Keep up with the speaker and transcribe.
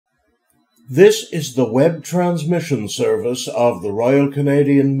This is the web transmission service of the Royal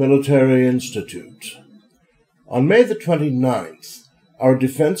Canadian Military Institute. On May the 29th, our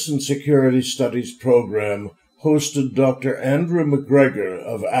Defense and Security Studies program hosted Dr. Andrew McGregor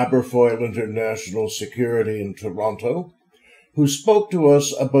of Aberfoyle International Security in Toronto, who spoke to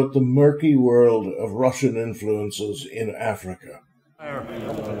us about the murky world of Russian influences in Africa.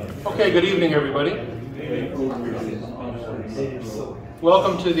 Okay, good evening, everybody.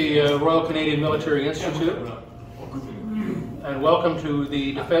 Welcome to the Royal Canadian Military Institute, and welcome to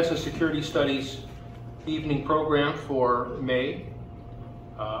the Defense and Security Studies evening program for May.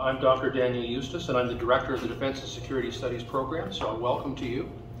 I'm Dr. Daniel Eustace, and I'm the Director of the Defense and Security Studies program, so welcome to you.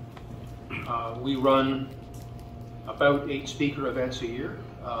 We run about 8 speaker events a year.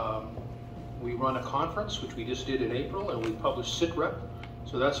 We run a conference, which we just did in April, and we publish CIIA.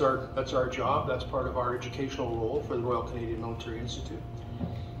 So that's our job. That's part of our educational role for the Royal Canadian Military Institute.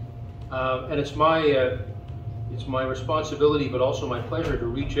 And it's my responsibility, but also my pleasure, to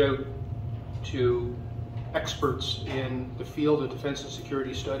reach out to experts in the field of defense and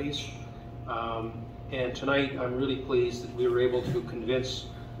security studies. And tonight, I'm really pleased that we were able to convince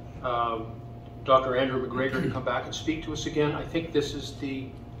Dr. Andrew McGregor to come back and speak to us again. I think this is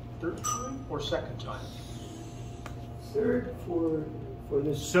the 3rd time or 2nd time? 3rd for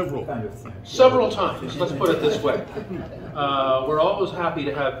this Several. kind of thing. Several times, let's put it this way. We're always happy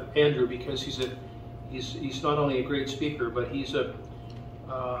to have Andrew because he's not only a great speaker, but he's an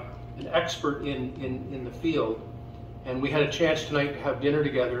expert in the field. And we had a chance tonight to have dinner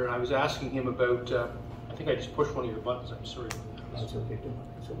together, and I was asking him about, I think I just pushed one of your buttons, I'm sorry. That's okay,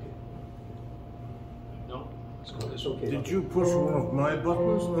 it's okay. No? Let's go this It's okay. Did you push one of my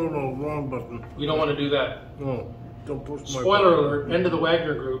buttons? No, wrong button. We don't want to do that. No, don't push my Spoiler button. alert, end of the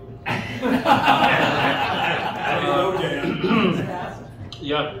Wagner group.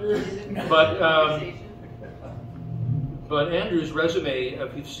 Yeah, but Andrew's resume,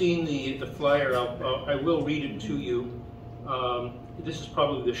 if you've seen the flyer, I will read it to you. This is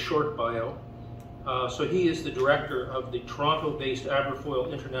probably the short bio. So he is the director of the Toronto-based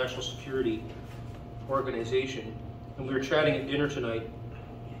Aberfoyle International Security Organization, and we were chatting at dinner tonight.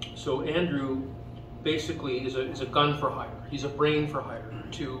 So Andrew basically is a gun for hire. He's a brain for hire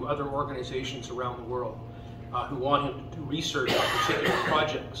to other organizations around the world who want him to research on particular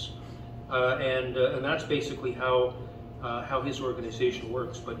projects, and that's basically how his organization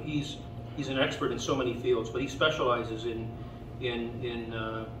works. But he's an expert in so many fields, but he specializes in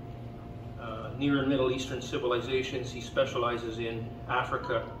Near and Middle Eastern civilizations. He specializes in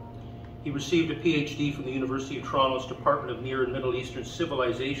Africa. He received a Ph.D. from the University of Toronto's Department of Near and Middle Eastern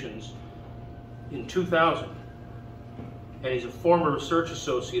Civilizations in 2000. And he's a former research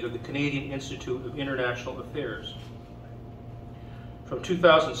associate of the Canadian Institute of International Affairs. From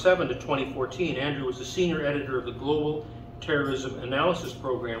 2007 to 2014, Andrew was the senior editor of the Global Terrorism Analysis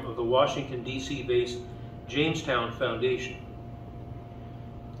Program of the Washington DC-based Jamestown Foundation.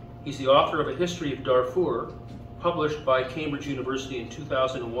 He's the author of A History of Darfur, published by Cambridge University in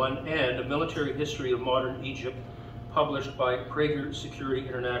 2001, and A Military History of Modern Egypt, published by Praeger Security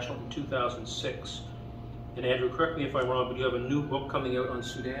International in 2006. And Andrew, correct me if I'm wrong, but you have a new book coming out on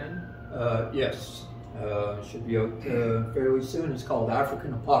Sudan? Yes, it should be out fairly soon. It's called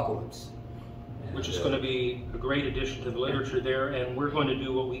African Apocalypse. And, which is going to be a great addition to the literature there, and we're going to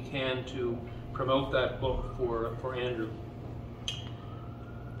do what we can to promote that book for Andrew.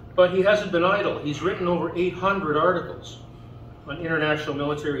 But he hasn't been idle. He's written over 800 articles on international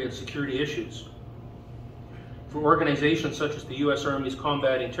military and security issues for organizations such as the U.S. Army's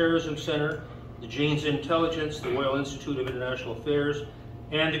Combating Terrorism Center, the Jane's Intelligence, the Royal Institute of International Affairs,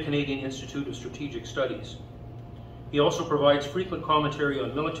 and the Canadian Institute of Strategic Studies. He also provides frequent commentary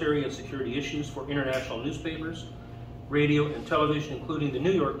on military and security issues for international newspapers, radio and television, including the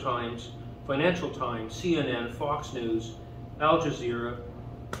New York Times, Financial Times, CNN, Fox News, al-Jazeera,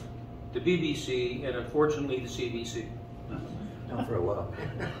 the BBC, and unfortunately the CBC. not for a while.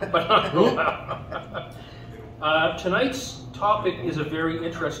 But not for a while. Tonight's topic is a very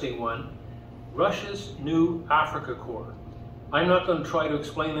interesting one, Russia's new Africa Corps. I'm not going to try to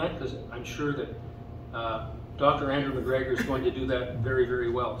explain that because I'm sure that Dr. Andrew McGregor is going to do that very,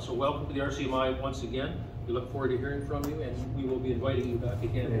 very well. So welcome to the RCMI once again. We look forward to hearing from you, and we will be inviting you back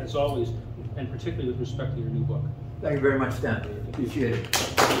again, as always, and particularly with respect to your new book. Thank you very much, Dan. Appreciate it.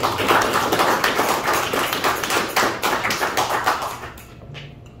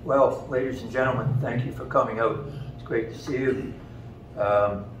 Well, ladies and gentlemen, thank you for coming out. It's great to see you.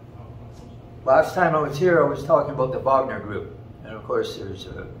 Last time I was here, I was talking about the Wagner Group. And of course, there's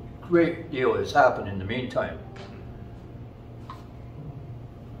a great deal that's happened in the meantime.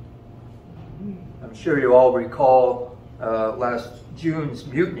 I'm sure you all recall last June's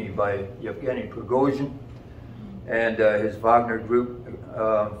mutiny by Yevgeny Prigozhin and his Wagner group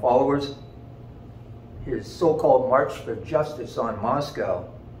followers. His so-called March for Justice on Moscow,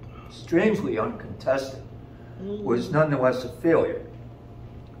 strangely uncontested, was nonetheless a failure.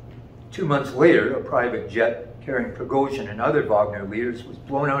 2 months later, a private jet carrying Prigozhin and other Wagner leaders was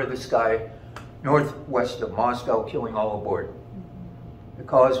blown out of the sky northwest of Moscow, killing all aboard. The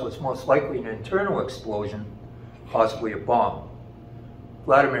cause was most likely an internal explosion, possibly a bomb.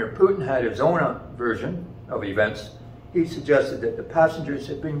 Vladimir Putin had his own version of events. He suggested that the passengers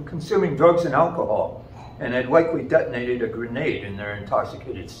had been consuming drugs and alcohol and had likely detonated a grenade in their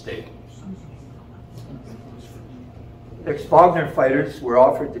intoxicated state. Ex-Wagner fighters were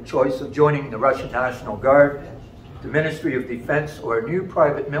offered the choice of joining the Russian National Guard, the Ministry of Defense, or a new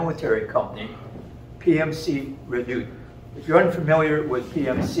private military company, PMC Redut. If you're unfamiliar with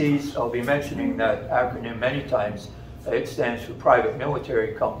PMCs, I'll be mentioning that acronym many times. It stands for Private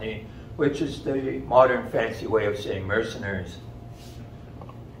Military Company, which is the modern fancy way of saying mercenaries.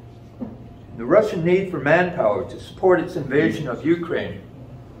 The Russian need for manpower to support its invasion of Ukraine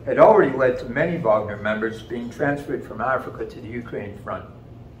had already led to many Wagner members being transferred from Africa to the Ukraine front.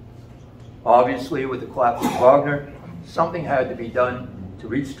 Obviously, with the collapse of Wagner, something had to be done to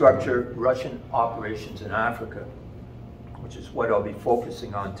restructure Russian operations in Africa, which is what I'll be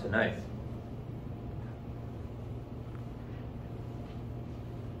focusing on tonight.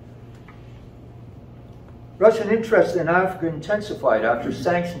 Russian interest in Africa intensified after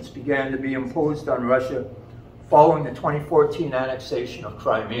sanctions began to be imposed on Russia following the 2014 annexation of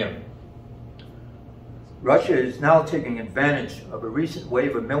Crimea. Russia is now taking advantage of a recent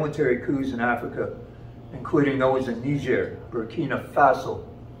wave of military coups in Africa, including those in Niger, Burkina Faso,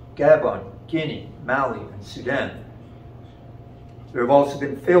 Gabon, Guinea, Mali, and Sudan. There have also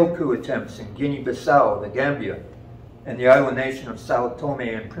been failed coup attempts in Guinea-Bissau, the Gambia, and the island nation of Sao Tome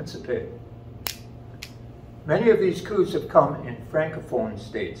and Principe. Many of these coups have come in Francophone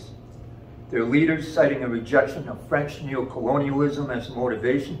states, their leaders citing a rejection of French neocolonialism as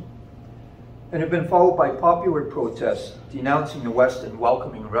motivation, and have been followed by popular protests denouncing the West and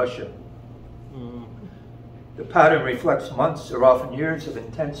welcoming Russia. The pattern reflects months or often years of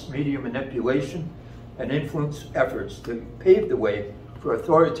intense media manipulation and influence efforts to pave the way for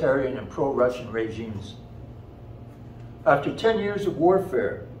authoritarian and pro-Russian regimes. After 10 years of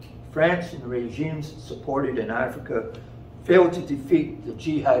warfare, France and the regimes supported in Africa failed to defeat the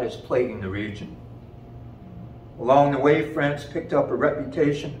jihadists plaguing the region. Along the way, France picked up a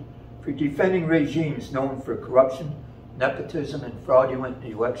reputation for defending regimes known for corruption, nepotism, and fraudulent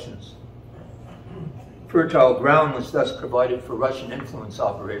elections. Fertile ground was thus provided for Russian influence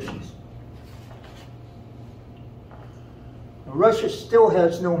operations. Now, Russia still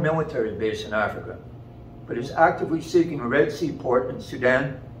has no military base in Africa, but is actively seeking a Red Sea port in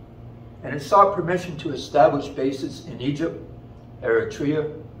Sudan, and has sought permission to establish bases in Egypt,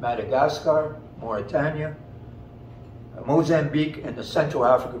 Eritrea, Madagascar, Mauritania, Mozambique, and the Central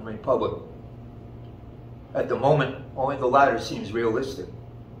African Republic. At the moment, only the latter seems realistic.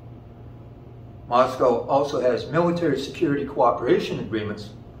 Moscow also has military security cooperation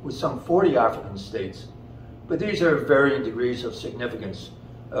agreements with some 40 African states, but these are of varying degrees of significance,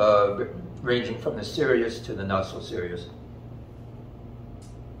 ranging from the serious to the not so serious.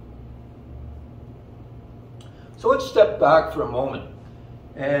 So let's step back for a moment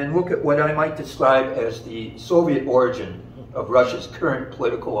and look at what I might describe as the Soviet origin of Russia's current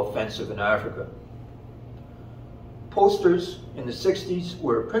political offensive in Africa. Posters in the 60s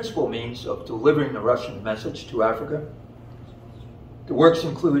were a principal means of delivering the Russian message to Africa. The works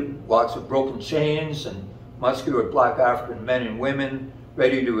include lots of broken chains and muscular black African men and women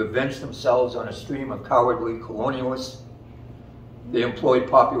ready to avenge themselves on a stream of cowardly colonialists. They employed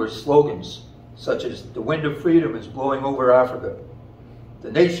popular slogans such as "The wind of freedom is blowing over Africa,"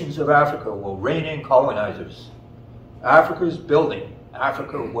 "The nations of Africa will rein in colonizers," "Africa is building,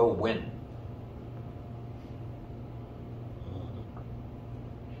 Africa will win."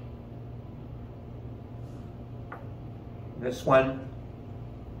 This one,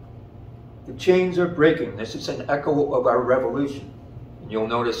 "The chains are breaking. This is an echo of our revolution." And you'll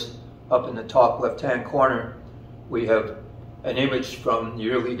notice up in the top left-hand corner, we have an image from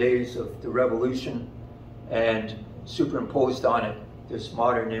the early days of the revolution, and superimposed on it, this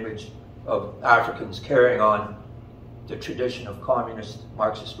modern image of Africans carrying on the tradition of communist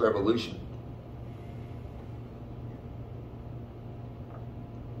Marxist revolution.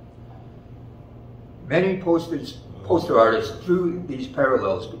 Many poster artists drew these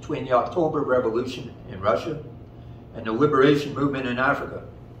parallels between the October Revolution in Russia and the liberation movement in Africa.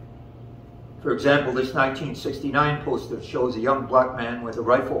 For example, this 1969 poster shows a young black man with a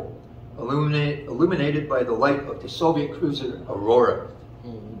rifle illuminated by the light of the Soviet cruiser Aurora.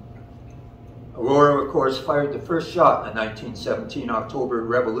 Aurora, of course, fired the first shot in the 1917 October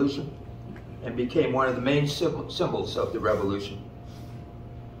Revolution and became one of the main symbols of the revolution.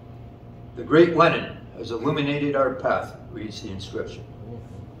 "The great Lenin has illuminated our path," reads the inscription.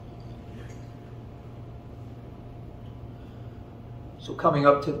 So coming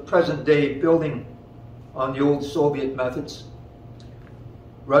up to the present day, building on the old Soviet methods,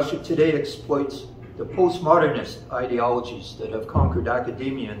 Russia today exploits the postmodernist ideologies that have conquered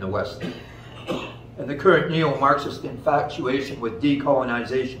academia in the West and the current neo-Marxist infatuation with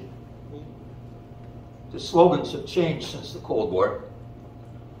decolonization. The slogans have changed since the Cold War.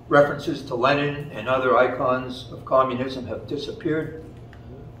 References to Lenin and other icons of communism have disappeared,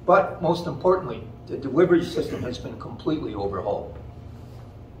 but most importantly, the delivery system has been completely overhauled.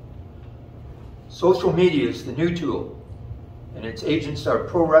 Social media is the new tool, and its agents are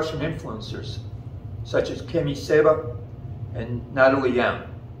pro-Russian influencers, such as Kemi Seba and Natalie Yam,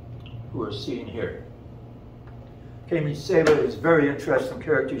 who are seen here. Kemi Seba is a very interesting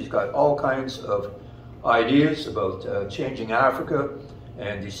character. He's got all kinds of ideas about changing Africa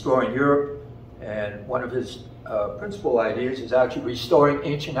and destroying Europe, and one of his principal ideas is actually restoring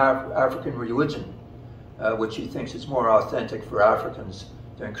ancient African religion, which he thinks is more authentic for Africans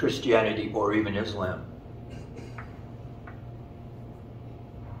than Christianity or even Islam.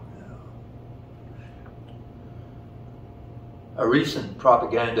 A recent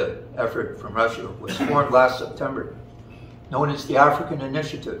propaganda effort from Russia was formed last September, known as the African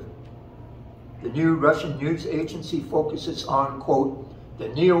Initiative. The new Russian news agency focuses on, quote, "the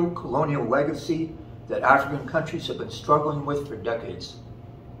neo-colonial legacy that African countries have been struggling with for decades."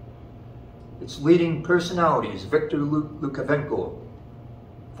 Its leading personality is Viktor Lukavenko,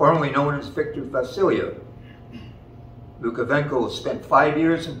 formerly known as Viktor Vasilyev. Lukavenko spent 5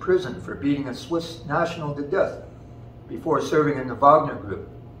 years in prison for beating a Swiss national to death before serving in the Wagner Group.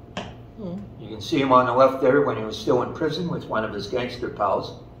 You can see him on the left there when he was still in prison with one of his gangster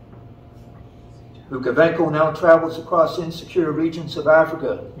pals. Lukavenko now travels across insecure regions of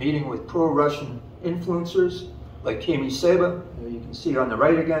Africa, meeting with pro-Russian influencers like Kemi Seba, who you can see on the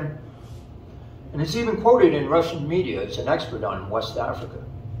right again, and is even quoted in Russian media as an expert on West Africa.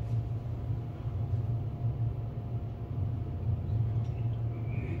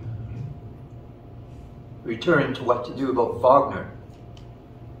 Return to what to do about Wagner.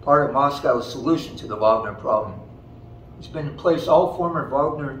 Part of Moscow's solution to the Wagner problem has been to place all former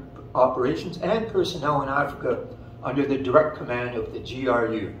Wagner operations and personnel in Africa under the direct command of the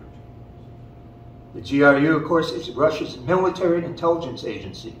GRU. The GRU, of course, is Russia's military intelligence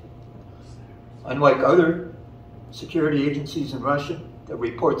agency. Unlike other security agencies in Russia that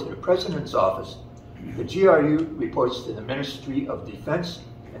report to the President's office, the GRU reports to the Ministry of Defense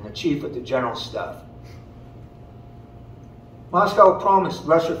and the Chief of the General Staff. Moscow promised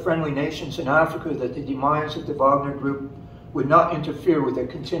Russia-friendly nations in Africa that the demise of the Wagner Group would not interfere with their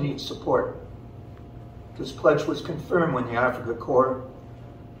continued support. This pledge was confirmed when the Africa Corps,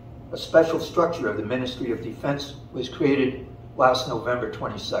 a special structure of the Ministry of Defense, was created last November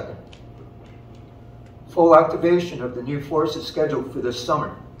 22nd. Full activation of the new force is scheduled for this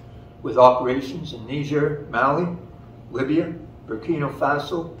summer, with operations in Niger, Mali, Libya, Burkina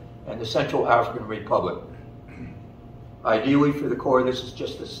Faso, and the Central African Republic. Ideally for the Corps, this is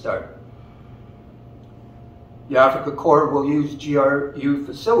just the start. The Africa Corps will use GRU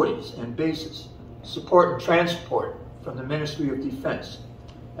facilities and bases, support and transport from the Ministry of Defense,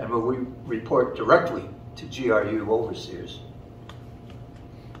 and will report directly to GRU overseers.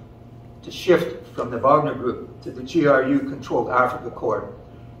 To shift from the Wagner Group to the GRU-controlled Africa Corps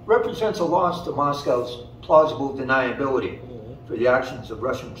represents a loss to Moscow's plausible deniability for the actions of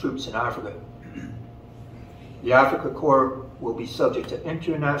Russian troops in Africa. The Africa Corps will be subject to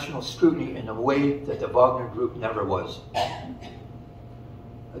international scrutiny in a way that the Wagner Group never was.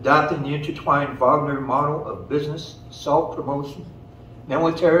 Adapting the intertwined Wagner model of business, self-promotion,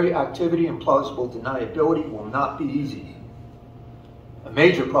 military activity, and plausible deniability will not be easy. A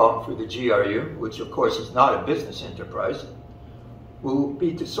major problem for the GRU, which of course is not a business enterprise, will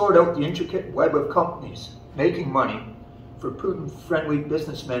be to sort out the intricate web of companies making money for Putin-friendly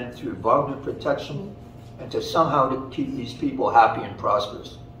businessmen through Wagner protection, and to somehow to keep these people happy and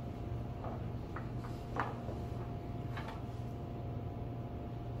prosperous.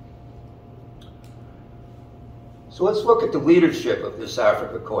 So let's look at the leadership of this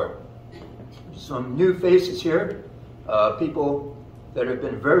Africa Corps. Some new faces here, people that have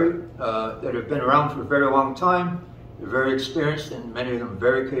been around for a very long time. They're very experienced and many of them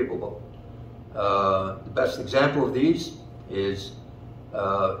very capable. The best example of these is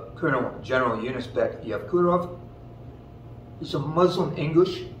Colonel General Yunusbek Yevkurov. He's a Muslim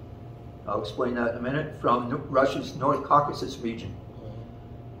English, I'll explain that in a minute, from Russia's North Caucasus region,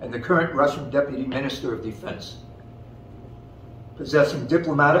 and the current Russian Deputy Minister of Defense. Possessing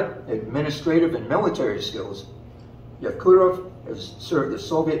diplomatic, administrative, and military skills, Yevkurov has served the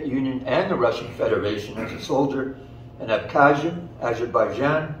Soviet Union and the Russian Federation as a soldier in Abkhazia,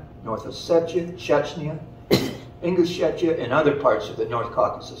 Azerbaijan, North Ossetia, Chechnya, Ingushetia, and other parts of the North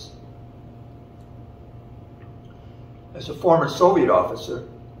Caucasus. As a former Soviet officer,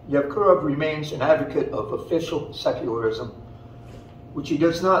 Yevkurov remains an advocate of official secularism, which he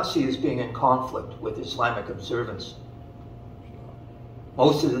does not see as being in conflict with Islamic observance.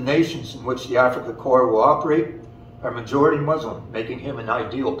 Most of the nations in which the Africa Corps will operate are majority Muslim, making him an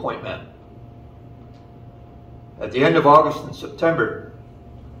ideal point man. At the end of August and September,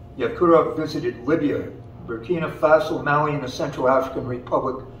 Yevkurov visited Libya, Burkina Faso, Mali, and the Central African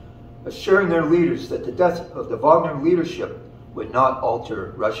Republic, assuring their leaders that the death of the Wagner leadership would not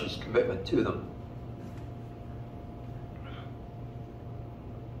alter Russia's commitment to them.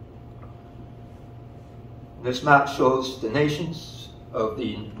 This map shows the nations of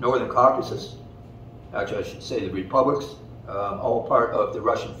the Northern Caucasus, actually I should say the republics, all part of the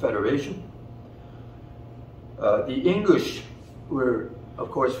Russian Federation. The English were, of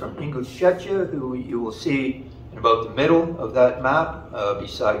course, from Ingushetia, who you will see in about the middle of that map,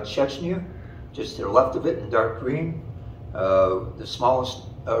 beside Chechnya, just to the left of it in dark green, the smallest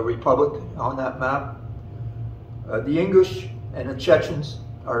republic on that map. The English and the Chechens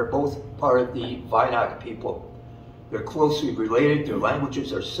are both part of the Vayak people. They're closely related, their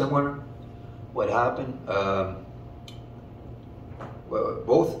languages are similar. What happened? Well,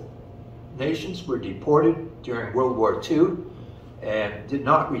 both nations were deported during World War II and did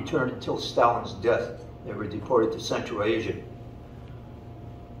not return until Stalin's death. They were deported to Central Asia.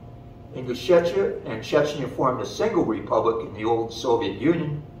 Ingushetia and Chechnya formed a single republic in the old Soviet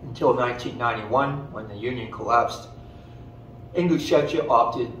Union until 1991, when the Union collapsed. Ingushetia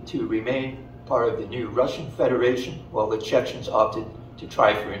opted to remain part of the new Russian Federation, while the Chechens opted to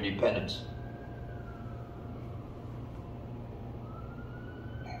try for independence.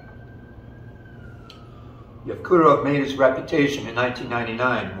 Yevkurov made his reputation in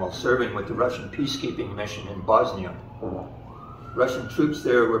 1999 while serving with the Russian peacekeeping mission in Bosnia. Russian troops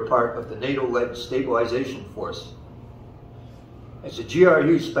there were part of the NATO-led stabilization force. As a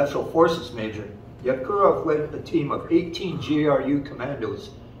GRU Special Forces Major, Yevkurov led a team of 18 GRU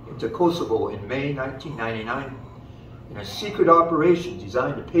commandos into Kosovo in May 1999 in a secret operation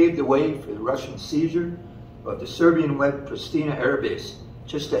designed to pave the way for the Russian seizure of the Serbian-led Pristina air base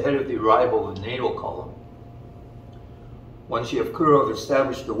just ahead of the arrival of the NATO column. Once Yevkurov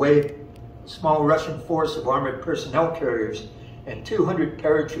established the way, a small Russian force of armored personnel carriers and 200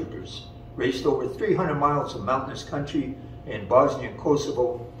 paratroopers raced over 300 miles of mountainous country in Bosnia and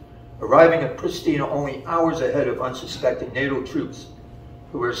Kosovo, arriving at Pristina only hours ahead of unsuspecting NATO troops,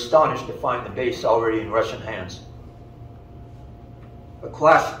 who were astonished to find the base already in Russian hands. A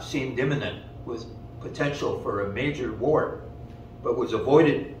clash seemed imminent, with potential for a major war, but was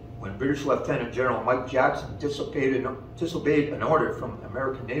avoided when British Lieutenant General Mike Jackson disobeyed an order from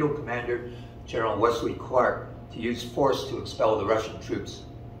American NATO Commander General Wesley Clark to use force to expel the Russian troops.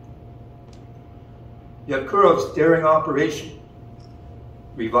 Yevkurov's daring operation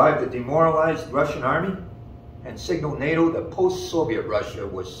revived the demoralized Russian army and signaled NATO that post-Soviet Russia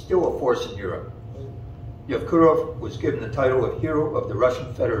was still a force in Europe. Yevkurov was given the title of Hero of the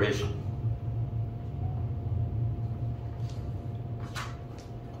Russian Federation.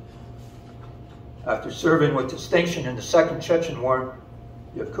 After serving with distinction in the Second Chechen War,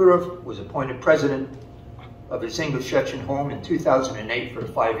 Yevkurov was appointed president of his Ingushetia home in 2008 for a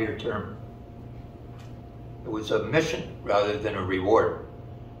 5-year term. It was a mission rather than a reward.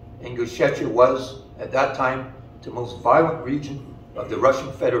 Ingushetia was, at that time, the most violent region of the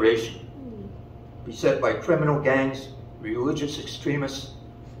Russian Federation, beset by criminal gangs, religious extremists,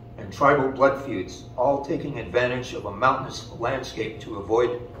 and tribal blood feuds, all taking advantage of a mountainous landscape to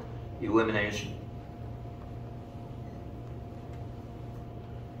avoid elimination.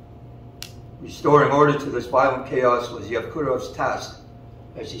 Restoring order to this violent chaos was Yevkurov's task.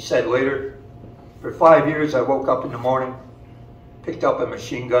 As he said later, "For 5 years I woke up in the morning, picked up a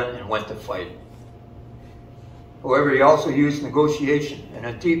machine gun, and went to fight." However, he also used negotiation and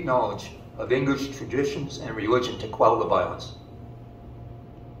a deep knowledge of English traditions and religion to quell the violence.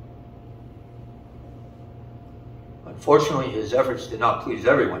 Unfortunately, his efforts did not please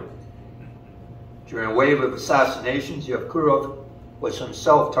everyone. During a wave of assassinations, Yevkurov was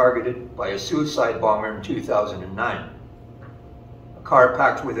himself targeted by a suicide bomber in 2009. A car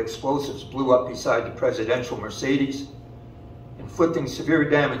packed with explosives blew up beside the presidential Mercedes, inflicting severe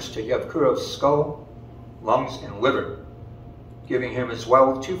damage to Yevkurov's skull, lungs, and liver, giving him as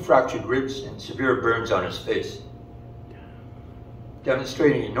well 2 fractured ribs and severe burns on his face.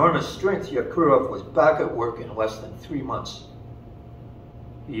 Demonstrating enormous strength, Yevkurov was back at work in less than 3 months.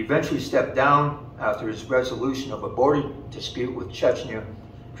 He eventually stepped down after his resolution of a border dispute with Chechnya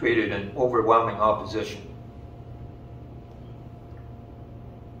created an overwhelming opposition.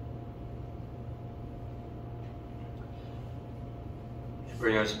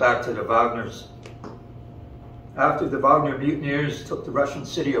 Bring us back to the Wagners. After the Wagner mutineers took the Russian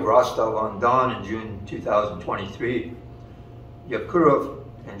city of Rostov-on-Don in June 2023, Yevkurov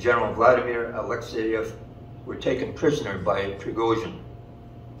and General Vladimir Alexeyev were taken prisoner by Prigozhin.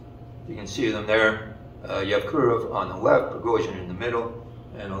 You can see them there, Yevkurov on the left, Prigozhin in the middle,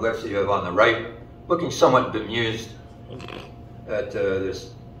 and Alexeyev on the right, looking somewhat bemused at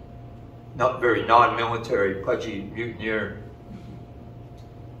this not very non-military, pudgy mutineer.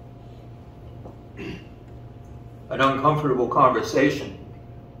 An uncomfortable conversation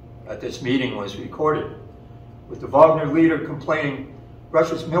at this meeting was recorded, with the Wagner leader complaining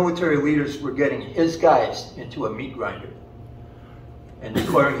Russia's military leaders were getting his guys into a meat grinder, and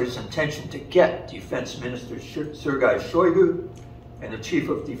declaring his intention to get Defense Minister Sergei Shoigu and the Chief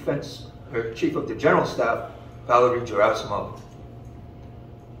of the General Staff, Valery Gerasimov.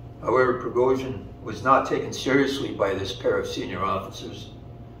 However, Prigozhin was not taken seriously by this pair of senior officers,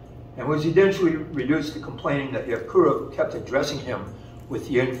 and was eventually reduced to complaining that Yevkurov kept addressing him with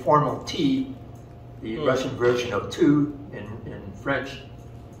the informal T, the Russian version of tu in French,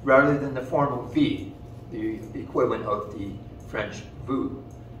 rather than the formal V, the equivalent of the French vous,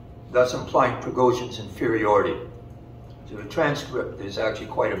 thus implying Prigozhin's inferiority. So the transcript is actually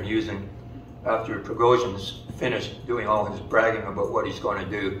quite amusing. After Prigozhin's finished doing all his bragging about what he's going to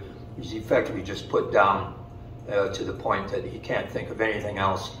do, he's effectively just put down to the point that he can't think of anything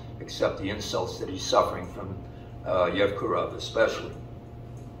else except the insults that he's suffering from Yevkurov especially.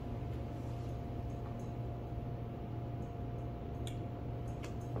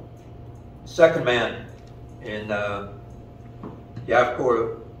 Second man in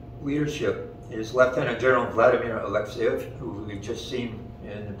Yevkurov leadership is Lieutenant General Vladimir Alexeyev, who we've just seen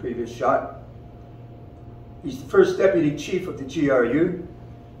in the previous shot. He's the first deputy chief of the GRU.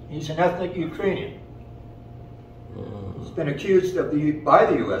 He's an ethnic Ukrainian. He's been accused by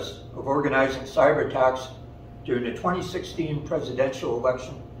the U.S. of organizing cyber attacks during the 2016 presidential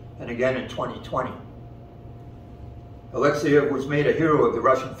election and again in 2020. Alexeyev was made a hero of the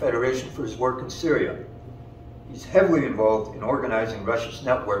Russian Federation for his work in Syria. He's heavily involved in organizing Russia's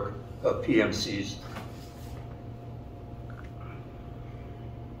network of PMCs.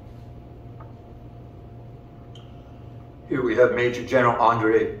 Here we have Major General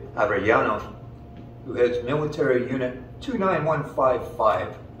Andrei Averyanov, who heads Military Unit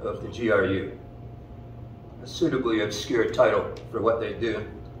 29155 of the GRU, a suitably obscure title for what they do.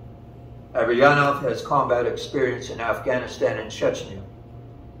 Averyanov has combat experience in Afghanistan and Chechnya.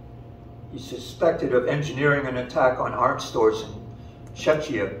 He's suspected of engineering an attack on arms stores in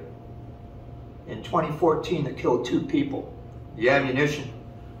Chechnya in 2014 that killed 2 people. The ammunition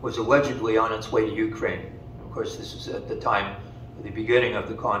was allegedly on its way to Ukraine. Of course, this is at the time of the beginning of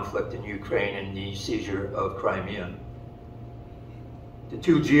the conflict in Ukraine and the seizure of Crimea. The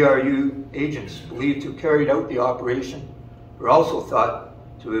 2 GRU agents believed to have carried out the operation were also thought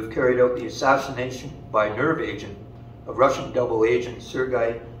to have carried out the assassination by a nerve agent of Russian double agent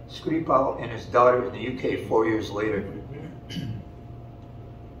Sergei Skripal and his daughter in the UK 4 years later.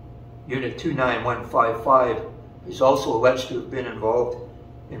 Unit 29155 is also alleged to have been involved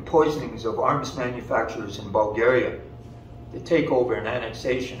in poisonings of arms manufacturers in Bulgaria, the takeover and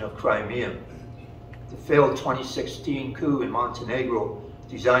annexation of Crimea, the failed 2016 coup in Montenegro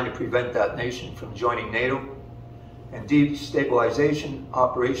designed to prevent that nation from joining NATO, and destabilization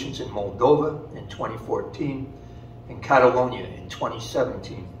operations in Moldova in 2014 and Catalonia in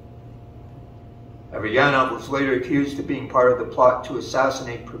 2017. Averyanov was later accused of being part of the plot to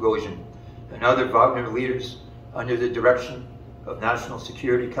assassinate Prigozhin and other Wagner leaders under the direction of National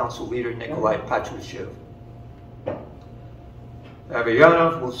Security Council leader Nikolai Patrushev.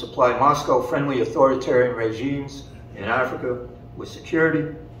 Averyanov will supply Moscow-friendly authoritarian regimes in Africa with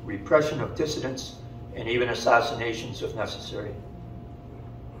security, repression of dissidents, and even assassinations if necessary.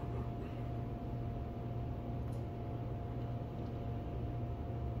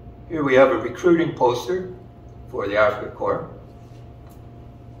 Here we have a recruiting poster for the Africa Corps.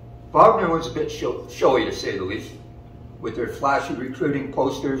 Wagner was a bit showy, to say the least. with their flashy recruiting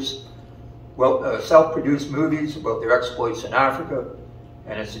posters, self-produced movies about their exploits in Africa,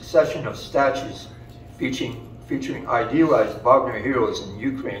 and a succession of statues featuring idealized Wagner heroes in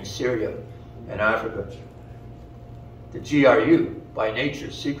Ukraine, Syria, and Africa. The GRU, by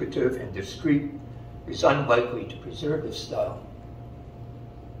nature secretive and discreet, is unlikely to preserve this style.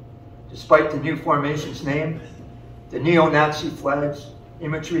 Despite the new formation's name, the neo-Nazi flags,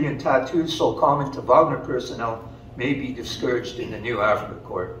 imagery, and tattoos so common to Wagner personnel may be discouraged in the new Africa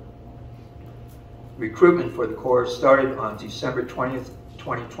Corps. Recruitment for the Corps started on December 20th,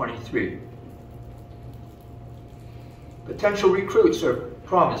 2023. Potential recruits are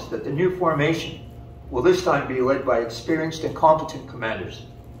promised that the new formation will this time be led by experienced and competent commanders,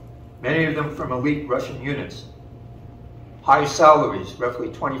 many of them from elite Russian units. High salaries, roughly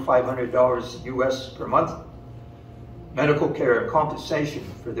 $2,500 US per month, medical care and compensation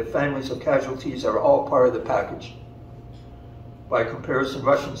for the families of casualties are all part of the package. By comparison,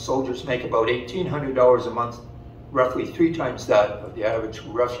 Russian soldiers make about $1,800 a month, roughly 3 times that of the average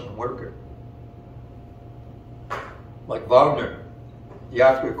Russian worker. Like Wagner, the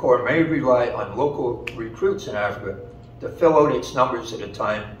Africa Corps may rely on local recruits in Africa to fill out its numbers at a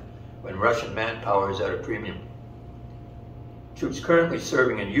time when Russian manpower is at a premium. Troops currently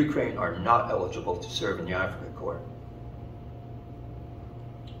serving in Ukraine are not eligible to serve in the Africa Corps.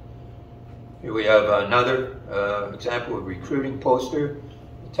 Here we have another example of recruiting poster.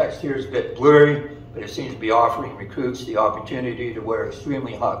 The text here is a bit blurry, but it seems to be offering recruits the opportunity to wear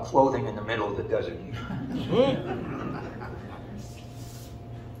extremely hot clothing in the middle of the desert.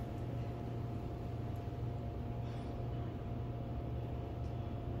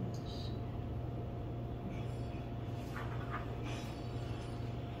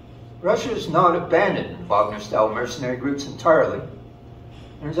 Russia has not abandoned Wagner-style mercenary groups entirely,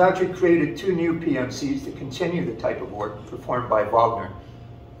 and has actually created 2 new PMCs to continue the type of work performed by Wagner,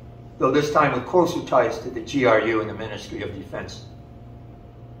 though this time with closer ties to the GRU and the Ministry of Defense.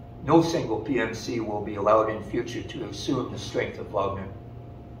 No single PMC will be allowed in future to assume the strength of Wagner.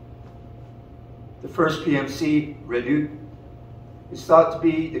 The first PMC, Redoute, is thought to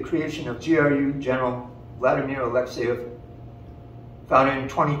be the creation of GRU General Vladimir Alexeyev. Founded in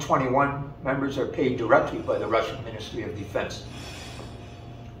 2021, members are paid directly by the Russian Ministry of Defense.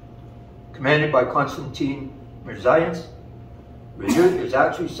 Commanded by Konstantin Mirzaev, Redoute is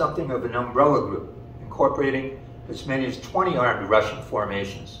actually something of an umbrella group, incorporating as many as 20 armed Russian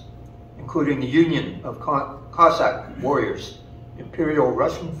formations, including the Union of Cossack Warriors, Imperial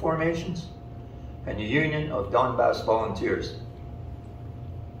Russian Formations, and the Union of Donbass Volunteers.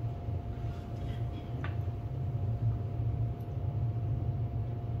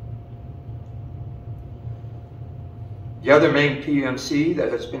 The other main PMC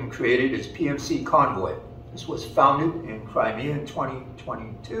that has been created is PMC Convoy. This was founded in Crimea in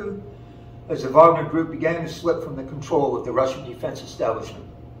 2022 as the Wagner Group began to slip from the control of the Russian defense establishment.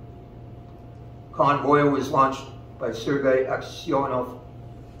 Convoy was launched by Sergei Aksyonov,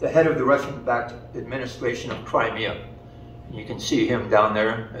 the head of the Russian-backed administration of Crimea. And you can see him down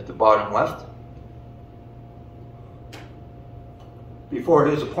there at the bottom left. Before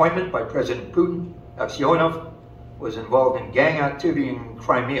his appointment by President Putin, Aksyonov was involved in gang activity in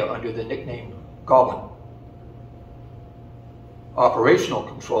Crimea under the nickname Goblin. Operational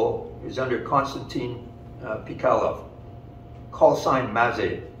control is under Konstantin Pikalov, call sign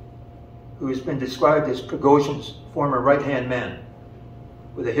Mazev, who has been described as Prigozhin's former right-hand man,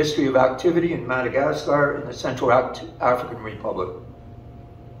 with a history of activity in Madagascar and the Central African Republic.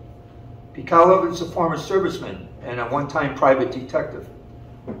 Pikalov is a former serviceman and a one-time private detective,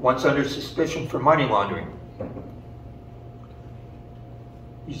 once under suspicion for money laundering.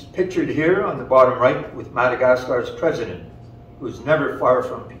 He's pictured here on the bottom right with Madagascar's president, who is never far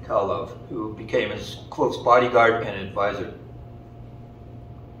from Pikalov, who became his close bodyguard and advisor.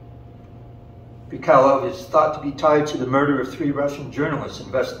 Pikalov is thought to be tied to the murder of 3 Russian journalists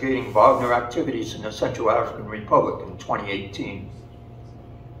investigating Wagner activities in the Central African Republic in 2018.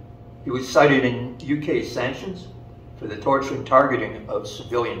 He was cited in UK sanctions for the torture and targeting of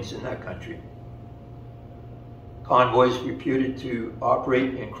civilians in that country. Convoy is reputed to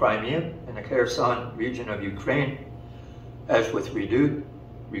operate in Crimea and the Kherson region of Ukraine. As with Redoute,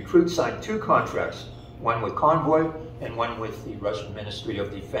 recruits signed 2 contracts, one with Convoy and one with the Russian Ministry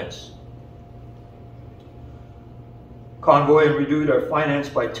of Defense. Convoy and Redoute are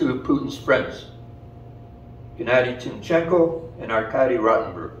financed by 2 of Putin's friends, Gennady Timchenko and Arkady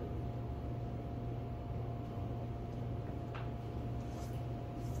Rottenberg.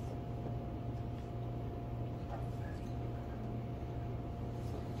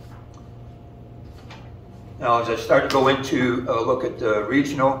 Now, as I start to go into look at the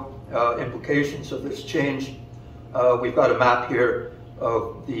regional implications of this change, we've got a map here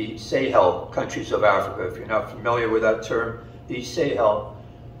of the Sahel countries of Africa. If you're not familiar with that term, the Sahel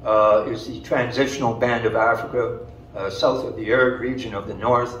is the transitional band of Africa, south of the arid region of the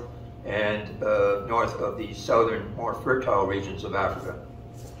north and north of the southern, more fertile regions of Africa.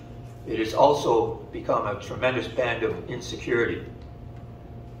 It has also become a tremendous band of insecurity.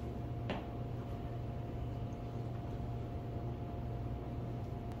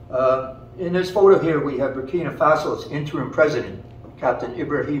 In this photo here, we have Burkina Faso's interim president, Captain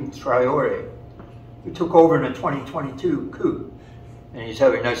Ibrahim Traoré, who took over in a 2022 coup. And he's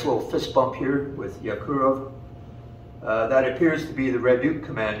having a nice little fist bump here with Yakurov. That appears to be the Redoute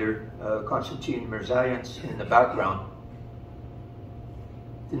commander, Constantine Mirzayantz, in the background.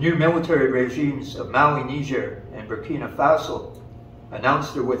 The new military regimes of Mali, Niger, and Burkina Faso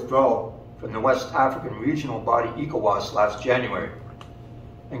announced their withdrawal from the West African regional body ECOWAS last January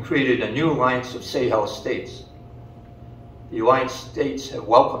and created a new alliance of Sahel states. The alliance states have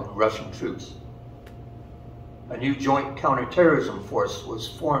welcomed Russian troops. A new joint counterterrorism force was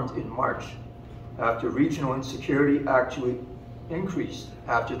formed in March after regional insecurity actually increased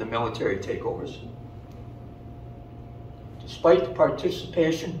after the military takeovers. Despite the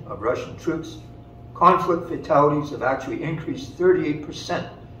participation of Russian troops, conflict fatalities have actually increased 38%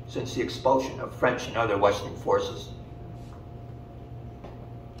 since the expulsion of French and other Western forces.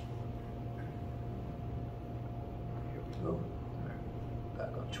 Here we go. Back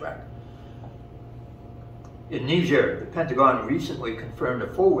on track. In Niger, the Pentagon recently confirmed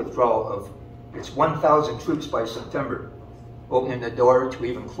a full withdrawal of its 1,000 troops by September, opening the door to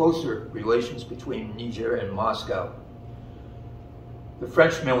even closer relations between Niger and Moscow. The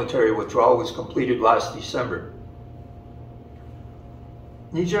French military withdrawal was completed last December.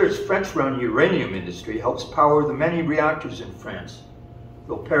 Niger's French-run uranium industry helps power the many reactors in France,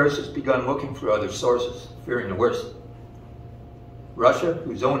 though Paris has begun looking for other sources, fearing the worst. Russia,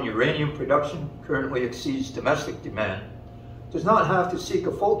 whose own uranium production currently exceeds domestic demand, does not have to seek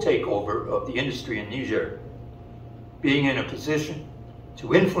a full takeover of the industry in Niger. Being in a position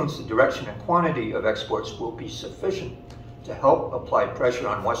to influence the direction and quantity of exports will be sufficient to help apply pressure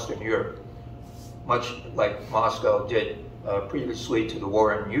on Western Europe, much like Moscow did previously to the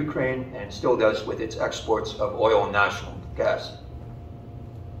war in Ukraine and still does with its exports of oil and natural gas.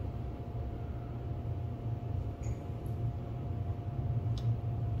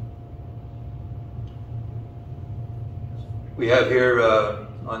 We have here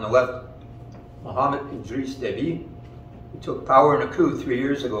on the left Mohamed Idriss Déby, who took power in a coup 3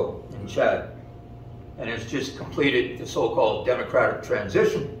 years ago in Chad, and has just completed the so-called democratic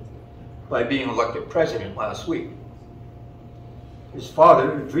transition by being elected president last week. His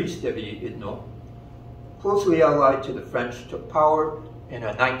father, Idriss Déby Itno, closely allied to the French, took power in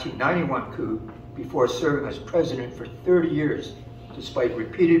a 1991 coup before serving as president for 30 years, despite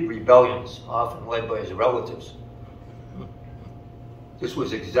repeated rebellions, often led by his relatives. This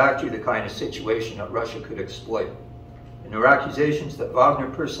was exactly the kind of situation that Russia could exploit. And there were accusations that Wagner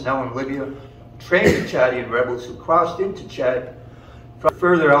personnel in Libya trained the Chadian rebels who crossed into Chad, from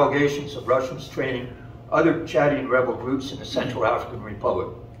further allegations of Russians training other Chadian rebel groups in the Central African Republic.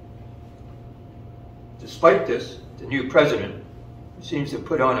 Despite this, the new president, who seems to have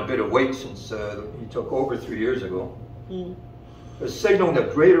put on a bit of weight since he took over 3 years ago, has signaled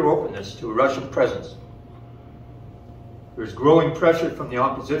a greater openness to a Russian presence. There's growing pressure from the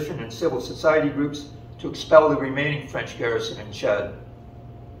opposition and civil society groups to expel the remaining French garrison in Chad.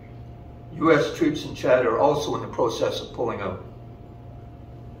 U.S. troops in Chad are also in the process of pulling out.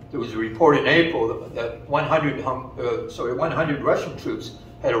 There was a report in April that 100 Russian troops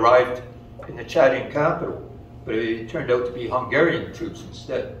had arrived in the Chadian capital, but it turned out to be Hungarian troops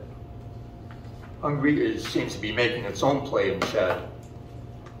instead. Hungary seems to be making its own play in Chad,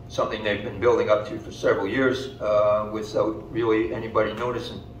 something they've been building up to for several years without really anybody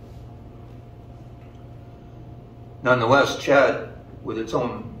noticing. Nonetheless, Chad, with its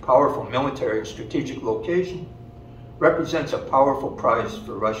own powerful military and strategic location, represents a powerful prize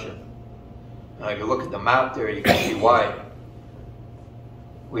for Russia. Now, if you look at the map there, you can see why.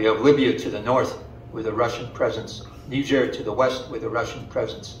 We have Libya to the north with a Russian presence, Niger to the west with a Russian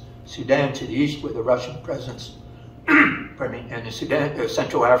presence, Sudan to the east with a Russian presence, pardon me, and the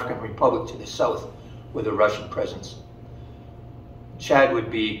Central African Republic to the south with a Russian presence. Chad would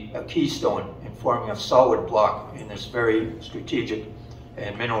be a keystone in forming a solid bloc in this very strategic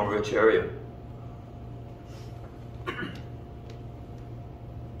and mineral-rich area.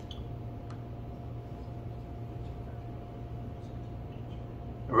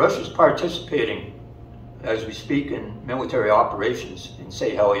 Russia's participating as we speak, in military operations in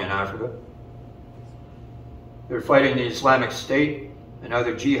Sahelian Africa. They're fighting the Islamic State and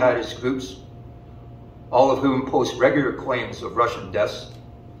other jihadist groups, all of whom post regular claims of Russian deaths.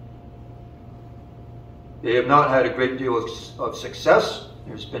 They have not had a great deal of success.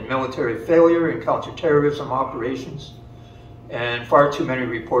 There's been military failure in counterterrorism operations and far too many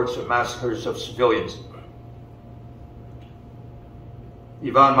reports of massacres of civilians.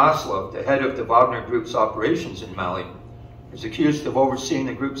 Ivan Maslov, the head of the Wagner Group's operations in Mali, is accused of overseeing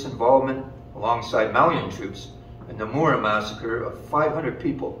the group's involvement alongside Malian troops in the Moura massacre of 500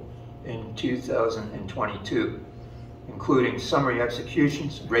 people in 2022, including summary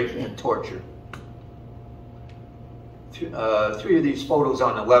executions, rape, and torture. Three of these photos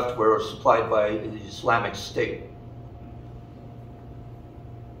on the left were supplied by the Islamic State.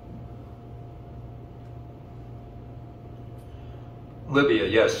 Libya,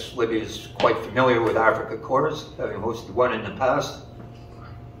 yes, Libya is quite familiar with Africa Corps, having hosted one in the past.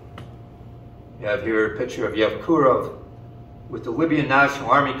 You have here a picture of Yevkurov with the Libyan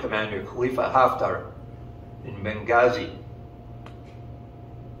National Army commander Khalifa Haftar in Benghazi.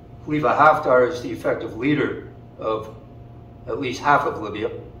 Khalifa Haftar is the effective leader of at least half of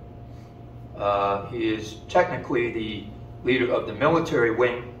Libya. He is technically the leader of the military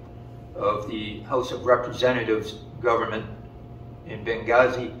wing of the House of Representatives government in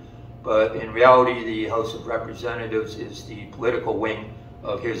Benghazi, but in reality the House of Representatives is the political wing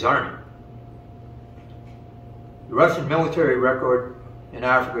of his army. The Russian military record in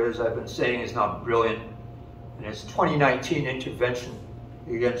Africa, as I've been saying, is not brilliant, and its 2019 intervention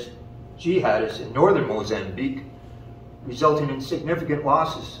against jihadists in northern Mozambique resulting in significant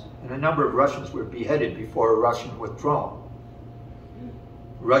losses, and a number of Russians were beheaded before a Russian withdrawal.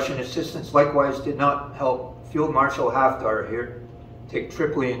 Russian assistance likewise did not help Field Marshal Haftar here take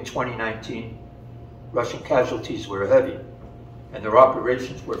Tripoli in 2019. Russian casualties were heavy, and their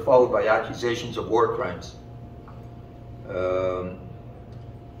operations were followed by accusations of war crimes.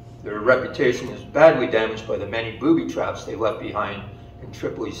 Their reputation is badly damaged by the many booby traps they left behind in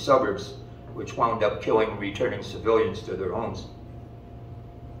Tripoli's suburbs, which wound up killing returning civilians to their homes.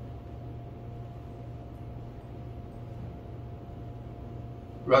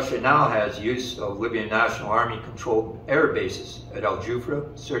 Russia now has use of Libyan National Army-controlled air bases at Al-Jufra,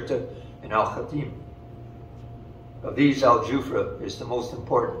 Sirte, and Al-Khatim. Of these, Al-Jufra is the most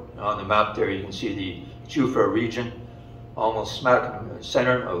important. On the map there you can see the Jufra region, almost smack in the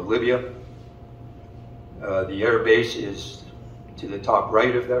center of Libya. The air base is to the top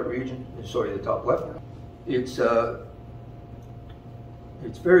right of that region, sorry, the top left. It's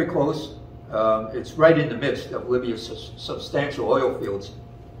very close. It's right in the midst of Libya's substantial oil fields.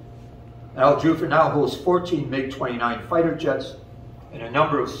 Al-Jufra now hosts 14 MiG-29 fighter jets and a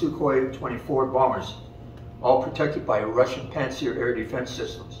number of Sukhoi-24 bombers, all protected by Russian Pantsir air defense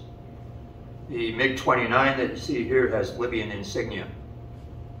systems. The MiG-29 that you see here has Libyan insignia.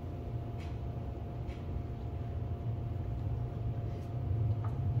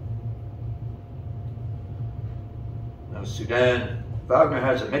 Now Sudan. Wagner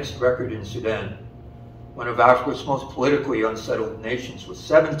has a mixed record in Sudan, one of Africa's most politically unsettled nations, with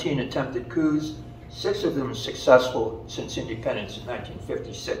 17 attempted coups, 6 of them successful since independence in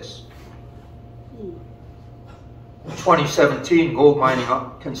 1956. In 2017, gold mining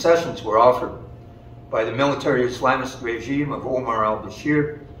concessions were offered by the military Islamist regime of Omar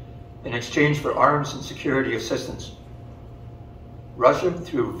al-Bashir in exchange for arms and security assistance. Russia,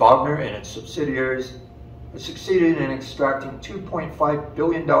 through Wagner and its subsidiaries, has succeeded in extracting $2.5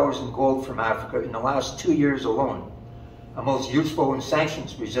 billion in gold from Africa in the last 2 years alone, a most useful and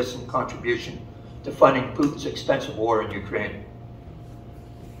sanctions-resistant contribution to funding Putin's expensive war in Ukraine.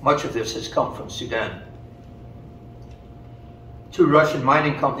 Much of this has come from Sudan. 2 Russian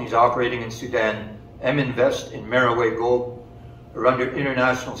mining companies operating in Sudan, M-Invest and Meraway Gold, are under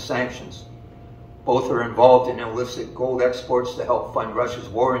international sanctions. Both are involved in illicit gold exports to help fund Russia's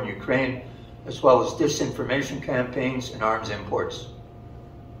war in Ukraine, as well as disinformation campaigns and arms imports.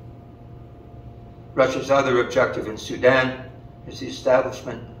 Russia's other objective in Sudan is the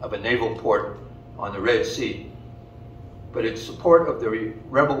establishment of a naval port on the Red Sea, but its support of the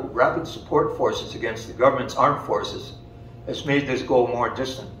rebel rapid support forces against the government's armed forces has made this goal more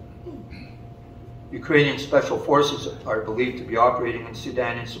distant. Ukrainian special forces are believed to be operating in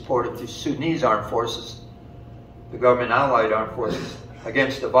Sudan in support of the Sudanese armed forces, the government-allied armed forces,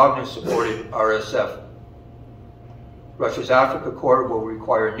 against the Wagner-supported RSF. Russia's Africa Corps will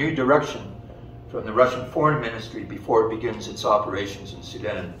require new direction from the Russian Foreign Ministry before it begins its operations in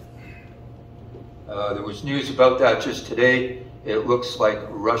Sudan. There was news about that just today it looks like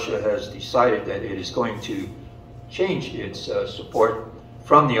Russia has decided that it is going to change its support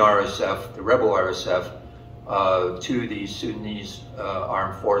from the RSF, the rebel RSF, to the Sudanese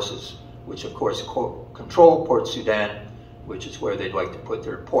armed forces, which of course control Port Sudan, which is where they'd like to put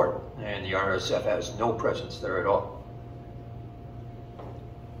their port, and the RSF has no presence there at all.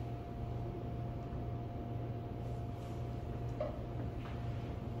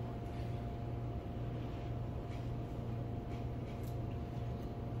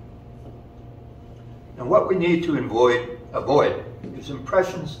 And what we need to avoid is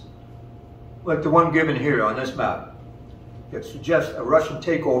impressions like the one given here on this map that suggests a Russian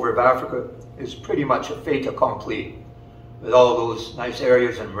takeover of Africa is pretty much a fait accompli, with all those nice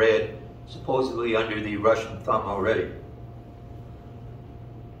areas in red supposedly under the Russian thumb already.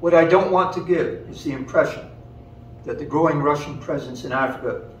 What I don't want to give is the impression that the growing Russian presence in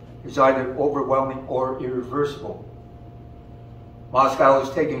Africa is either overwhelming or irreversible. Moscow is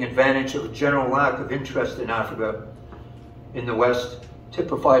taking advantage of a general lack of interest in Africa in the West,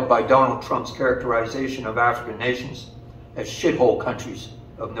 typified by Donald Trump's characterization of African nations as shithole countries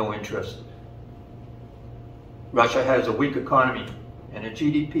of no interest. Russia has a weak economy and a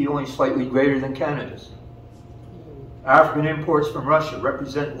GDP only slightly greater than Canada's. African imports from Russia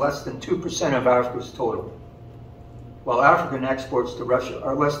represent less than 2% of Africa's total, while African exports to Russia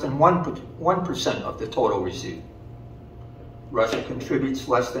are less than 1% of the total received. Russia contributes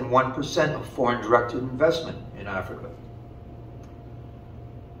less than 1% of foreign direct investment in Africa.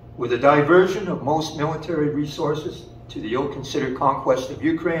 With a diversion of most military resources to the ill-considered conquest of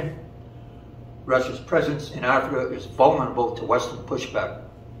Ukraine, Russia's presence in Africa is vulnerable to Western pushback,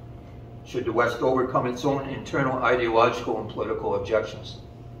 should the West overcome its own internal ideological and political objections.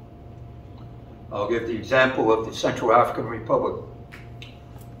 I'll give the example of the Central African Republic.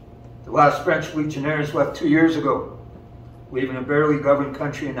 The last French legionnaires left 2 years ago, leaving a barely governed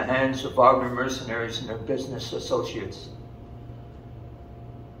country in the hands of Wagner mercenaries and their business associates.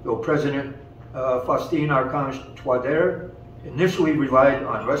 Though President Faustin Archange Touadéra initially relied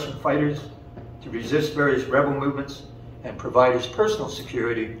on Russian fighters to resist various rebel movements and provide his personal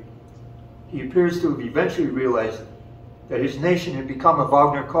security, he appears to have eventually realized that his nation had become a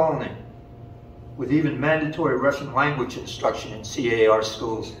Wagner colony, with even mandatory Russian language instruction in CIIA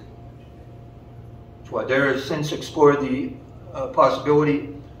schools. Touadéra has since explored the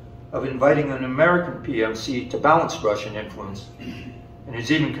possibility of inviting an American PMC to balance Russian influence, and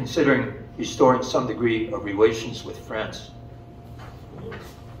is even considering restoring some degree of relations with France.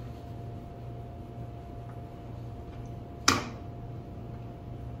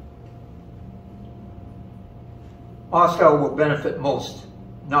 Moscow will benefit most,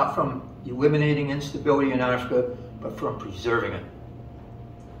 not from eliminating instability in Africa, but from preserving it.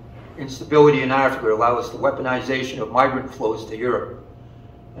 Instability in Africa allows the weaponization of migrant flows to Europe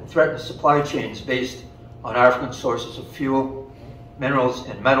and threatens supply chains based on African sources of fuel, minerals,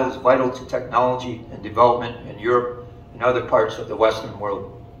 and metals vital to technology and development in Europe and other parts of the Western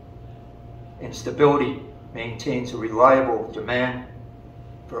world. Instability maintains a reliable demand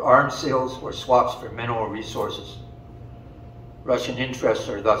for arms sales or swaps for mineral resources. Russian interests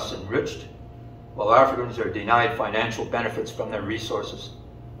are thus enriched, while Africans are denied financial benefits from their resources.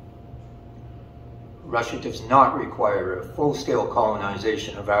 Russia does not require a full-scale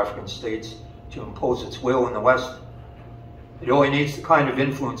colonization of African states to impose its will in the West. It only needs the kind of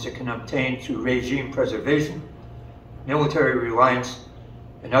influence it can obtain through regime preservation, military reliance,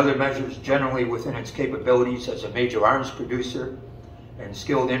 and other measures generally within its capabilities as a major arms producer and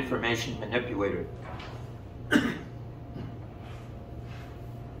skilled information manipulator.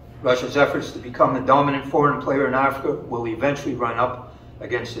 Russia's efforts to become the dominant foreign player in Africa will eventually run up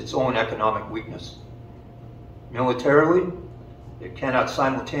against its own economic weakness. Militarily, it cannot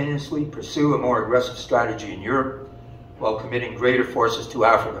simultaneously pursue a more aggressive strategy in Europe while committing greater forces to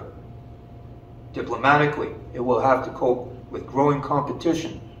Africa. Diplomatically, it will have to cope with growing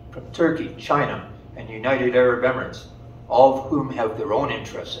competition from Turkey, China, and United Arab Emirates, all of whom have their own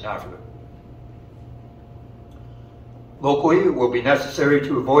interests in Africa. Locally, it will be necessary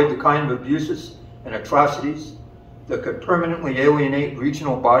to avoid the kind of abuses and atrocities that could permanently alienate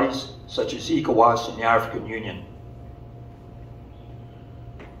regional bodies such as ECOWAS and the African Union.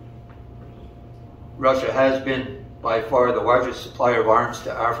 Russia has been by far the largest supplier of arms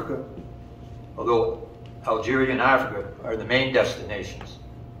to Africa, although Algeria and Africa are the main destinations.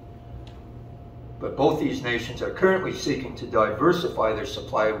 But both these nations are currently seeking to diversify their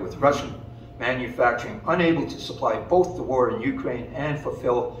supply, with Russian manufacturing unable to supply both the war in Ukraine and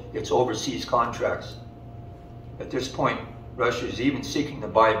fulfill its overseas contracts. At this point, Russia is even seeking to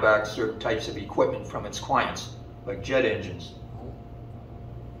buy back certain types of equipment from its clients, like jet engines,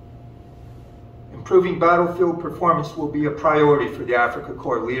 Improving battlefield performance will be a priority for the Africa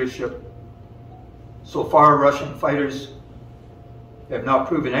Corps leadership. So far, Russian fighters have not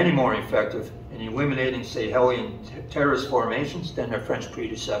proven any more effective in eliminating Sahelian terrorist formations than their French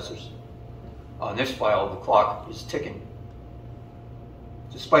predecessors. On this file, the clock is ticking.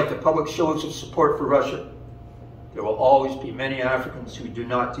 Despite the public shows of support for Russia, there will always be many Africans who do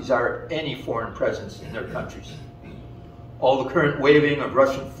not desire any foreign presence in their countries. All the current waving of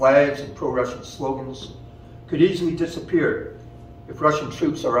Russian flags and pro-Russian slogans could easily disappear if Russian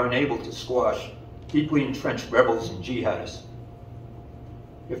troops are unable to squash deeply entrenched rebels and jihadists.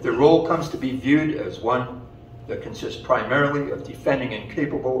 If their role comes to be viewed as one that consists primarily of defending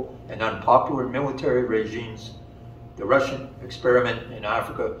incapable and unpopular military regimes, the Russian experiment in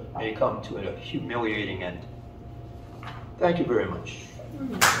Africa may come to a humiliating end. Thank you very much.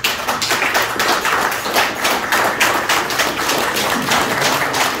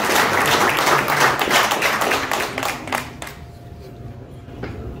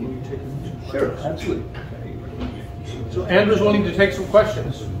 Sure, absolutely. So Andrew's willing to take some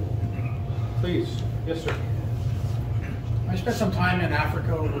questions. Please. Yes, sir. I spent some time in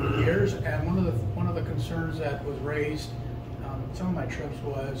Africa over the years, and one of the concerns that was raised on some of my trips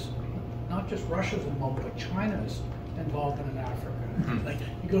was not just Russia's involved, but China's involved in Africa. Mm-hmm. Like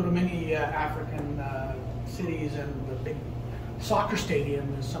you go to many African cities, and the big soccer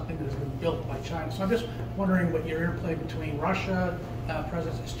stadium is something that has been built by China. So I'm just wondering what your interplay between Russia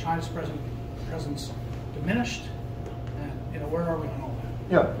presence, is China's presence diminished, and where are we on all that?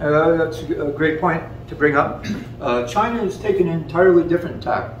 Yeah, that's a great point to bring up. China has taken an entirely different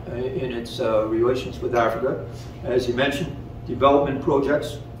tack in its relations with Africa. As you mentioned, development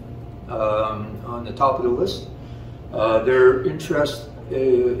projects on the top of the list. Their interest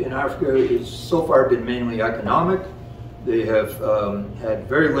in Africa has so far been mainly economic. They have had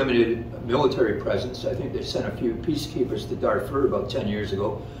very limited military presence. I think they sent a few peacekeepers to Darfur about 10 years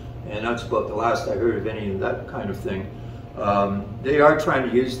ago, and that's about the last I heard of any of that kind of thing. They are trying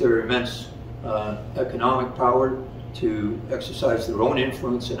to use their immense economic power to exercise their own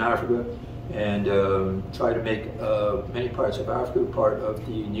influence in Africa and try to make many parts of Africa part of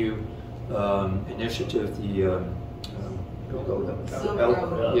the new initiative, the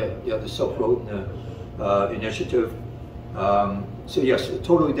Silk Road initiative. So yes, a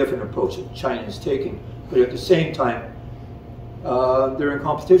totally different approach that China is taking, but at the same time, they're in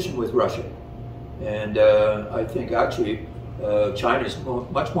competition with Russia. And I think actually China is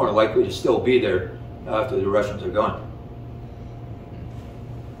much more likely to still be there after the Russians are gone.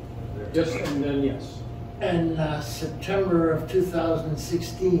 Yes, and then yes. In September of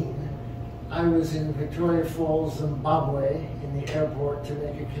 2016, I was in Victoria Falls, Zimbabwe, in the airport to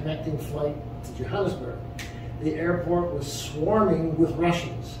make a connecting flight to Johannesburg. The airport was swarming with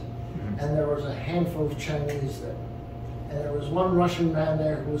Russians, and there was a handful of Chinese there. And there was one Russian man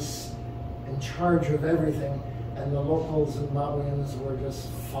there who was in charge of everything, and the local Zimbabweans were just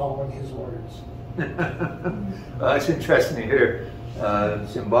following his orders. Well, that's interesting to hear.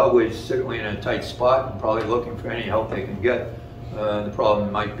 Zimbabwe is certainly in a tight spot and probably looking for any help they can get. The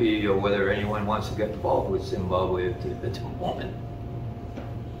problem might be whether anyone wants to get involved with Zimbabwe at the moment.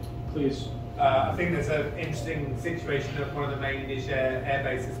 Please. I think there's an interesting situation at one of the main Niger air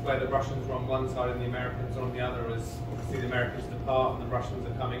bases where the Russians are on one side and the Americans are on the other, as obviously the Americans depart and the Russians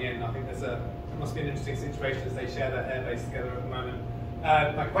are coming in. I think there must be an interesting situation as they share that air base together at the moment.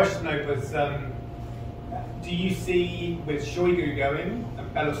 My question though was, do you see with Shoigu going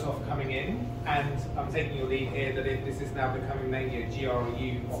and Belousov coming in, and I'm taking your lead here that this is now becoming mainly a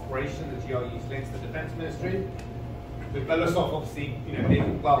GRU operation, the GRU is linked to the Defense Ministry. With Belousov obviously,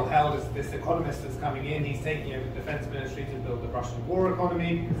 being well held as this economist that's coming in, he's taking over the Defense Ministry to build the Russian war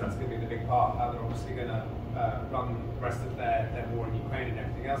economy, because that's going to be the big part of how they're obviously going to run the rest of their war in Ukraine and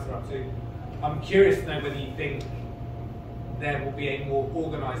everything else they're up to. I'm curious to know whether you think there will be a more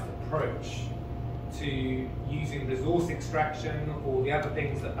organised approach to using resource extraction or the other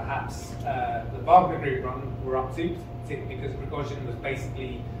things that perhaps the Wagner Group were up to, particularly because Prigozhin was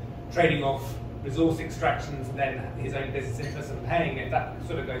basically trading off resource extractions and then his own business interests and paying it. That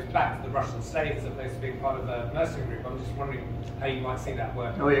sort of goes back to the Russian state as opposed to being part of a mercenary group. I'm just wondering how you might see that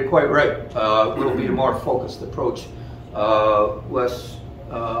work. No, you're quite right. It will be a more focused approach,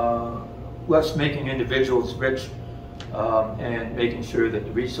 less making individuals rich and making sure that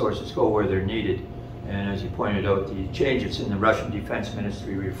the resources go where they're needed. And as you pointed out, the changes in the Russian Defense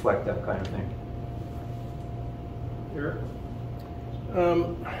Ministry reflect that kind of thing. Eric?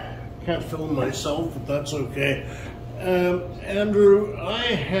 Can't film myself, but that's okay. Andrew, I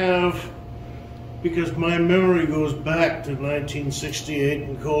have, because my memory goes back to 1968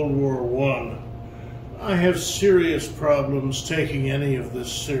 and Cold War I, I have serious problems taking any of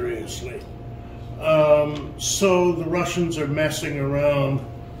this seriously. So the Russians are messing around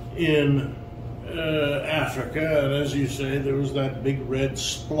in Africa, and as you say, there was that big red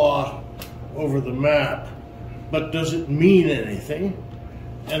splot over the map. But does it mean anything?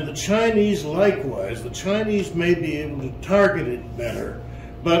 And the Chinese likewise. The Chinese may be able to target it better,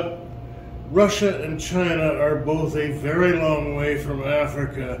 but Russia and China are both a very long way from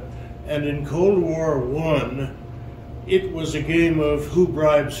Africa, and in Cold War I, it was a game of who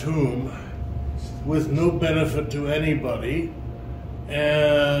bribes whom, with no benefit to anybody,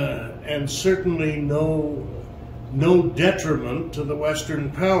 and certainly no detriment to the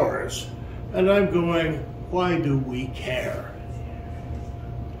Western powers. And I'm going, why do we care?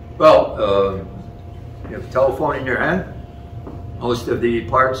 Well, you have a telephone in your hand. Most of the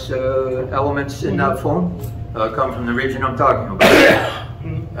parts, elements in that phone come from the region I'm talking about.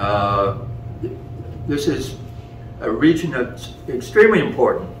 This is a region that's extremely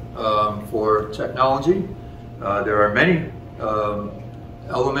important for technology. There are many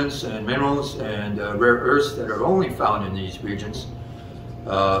elements and minerals and rare earths that are only found in these regions.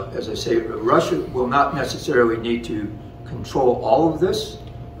 As I say, Russia will not necessarily need to control all of this.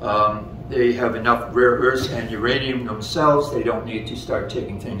 They have enough rare earths and uranium themselves. They don't need to start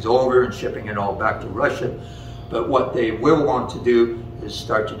taking things over and shipping it all back to Russia. But what they will want to do is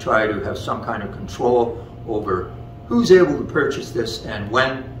start to try to have some kind of control over who's able to purchase this and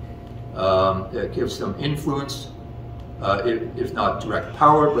when. It gives them influence, if not direct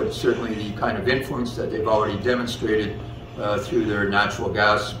power, but certainly the kind of influence that they've already demonstrated through their natural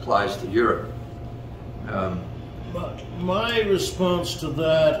gas supplies to Europe. But my response to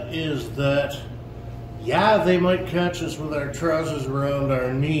that is that, yeah, they might catch us with our trousers around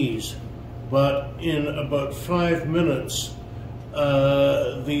our knees, but in about 5 minutes,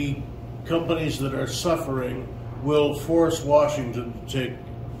 the companies that are suffering will force Washington to take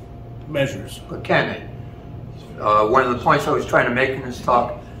measures. But can they? One of the points I was trying to make in this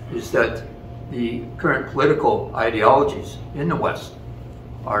talk is that the current political ideologies in the West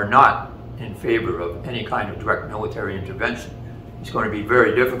are not in favor of any kind of direct military intervention. It's going to be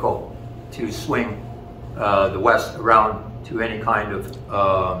very difficult to swing the West around to any kind of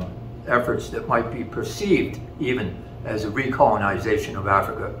efforts that might be perceived even as a recolonization of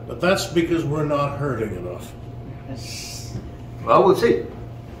Africa. But that's because we're not hurting enough. Well, we'll see.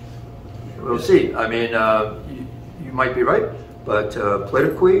 We'll see. I mean, you might be right, but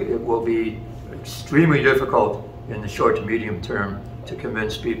politically it will be extremely difficult in the short to medium term to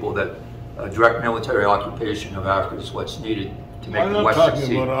convince people that a direct military occupation of Africa is what's needed to make the West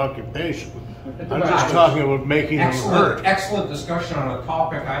succeed. I'm not talking about occupation. I'm just talking about making them hurt. Excellent discussion on a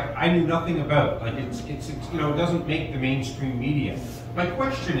topic I knew nothing about. Like it's you know, it doesn't make the mainstream media. My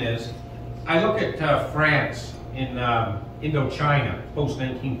question is, I look at France in Indochina, post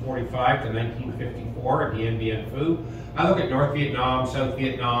 1945 to 1954 at the Dien Bien Phu. I look at North Vietnam, South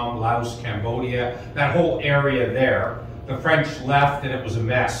Vietnam, Laos, Cambodia, that whole area there. The French left and it was a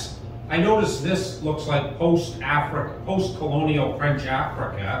mess. I noticed this looks like post-colonial French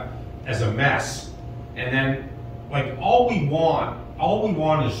Africa as a mess. And then, like, all we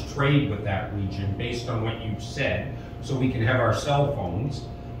want is trade with that region based on what you've said, so we can have our cell phones.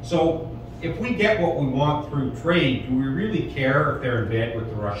 So if we get what we want through trade, do we really care if they're in bed with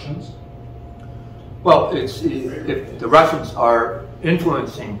the Russians? Well, if the Russians are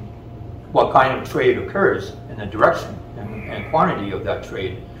influencing what kind of trade occurs and the direction and quantity of that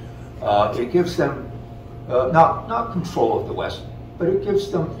trade, it gives them not control of the West, but it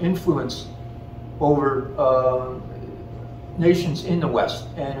gives them influence over nations in the West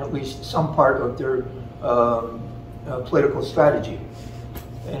and at least some part of their political strategy.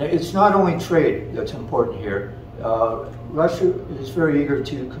 And it's not only trade that's important here. Russia is very eager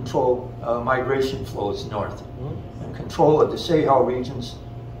to control migration flows north. And control of the Sahel regions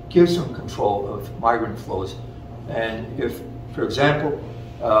gives them control of migrant flows. And if, for example,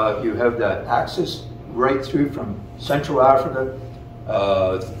 you have that axis right through from Central Africa,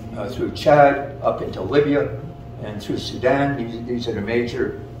 through Chad, up into Libya, and through Sudan. These are the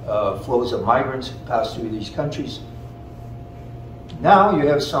major flows of migrants who pass through these countries. Now you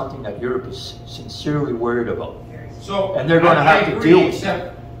have something that Europe is sincerely worried about. So, and they're going to have to deal with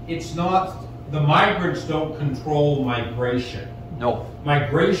it. It's not, the migrants don't control migration. No.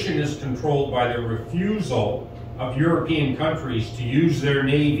 Migration is controlled by the refusal of European countries to use their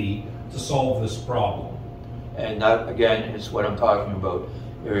navy to solve this problem. And that, again, is what I'm talking about.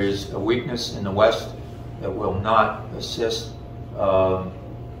 There is a weakness in the West that will not assist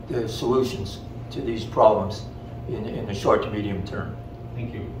the solutions to these problems in the short to medium term.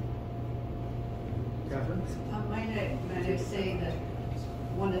 Thank you. Catherine? Might I say that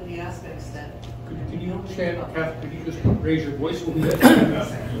one of the aspects that... Could you stand up, Catherine? Could you just raise your voice a little bit?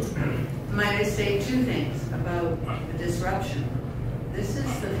 Might I say two things about the disruption? This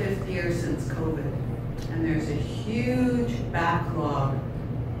is the 5th year since COVID, and there's a huge backlog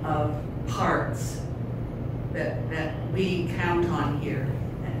of parts that we count on here.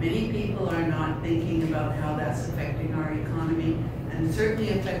 And many people are not thinking about how that's affecting our economy, and it certainly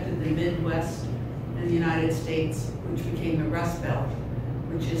affected the Midwest and the United States, which became a Rust Belt,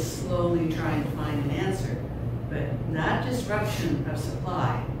 which is slowly trying to find an answer. But that disruption of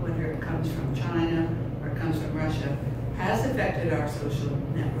supply, whether it comes from China or it comes from Russia, has affected our social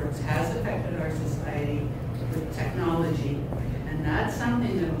networks, has affected our society with technology. And that's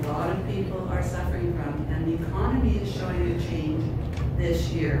something that a lot of people are suffering from. And the economy is showing a change this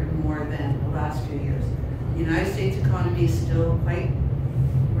year more than the last few years. The United States economy is still quite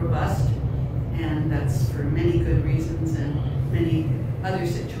robust, and that's for many good reasons and many other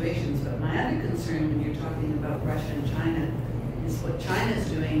situations. But my other concern when you're talking about Russia and China is what China's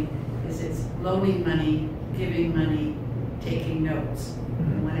doing is it's loaning money, giving money, taking notes.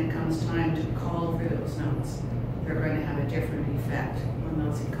 And when it comes time to call for those notes, they're going to have a different effect on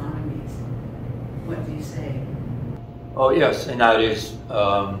those economies. What do you say? Oh yes, and that is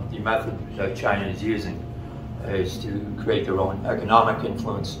the method that China is using, is to create their own economic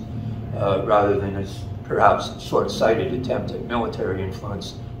influence rather than as perhaps short-sighted attempt at military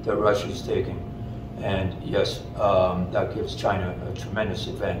influence that Russia is taking. And yes, that gives China a tremendous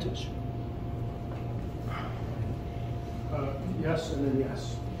advantage. Yes, and then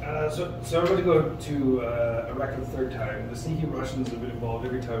yes. So I'm going to go to Iraq the third time. The sneaky Russians have been involved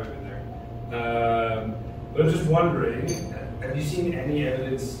every time I've been there. But I'm just wondering, have you seen any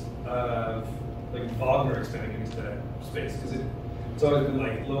evidence of like Wagner extending into that space? Because it's always been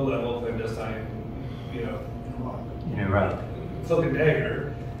like low-level clandestine, you know, In Iraq. cloak and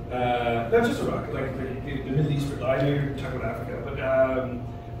dagger. Not just Iraq, like the Middle East. I know you're talking about Africa, but I'm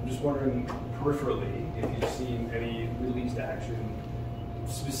just wondering peripherally if you've seen any Middle East action,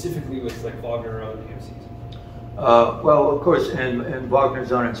 specifically with like Wagner or other PMCs. Well, of course, and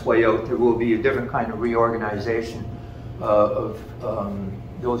Wagner's on its way out. There will be a different kind of reorganization of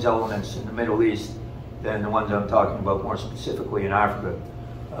those elements in the Middle East than the ones I'm talking about more specifically in Africa.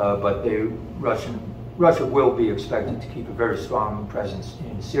 But Russia will be expected to keep a very strong presence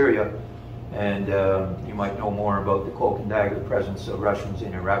in Syria, and you might know more about the cloak and dagger presence of Russians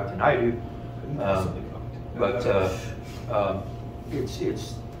in Iraq than I do. It's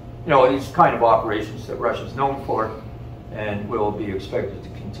you know, these kind of operations that Russia's known for and will be expected to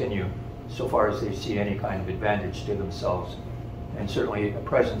continue so far as they see any kind of advantage to themselves. And certainly a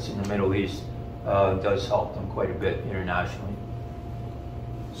presence in the Middle East does help them quite a bit internationally.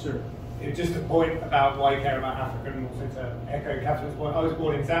 Sir. Just a point about why you care about Africa, and also to echo Catherine's point. I was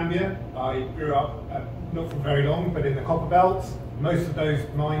born in Zambia. I grew up, not for very long, but in the copper belt. Most of those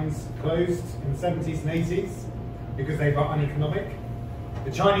mines closed in the 70s and 80s because they were uneconomic. The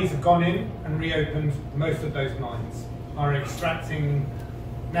Chinese have gone in and reopened most of those mines, are extracting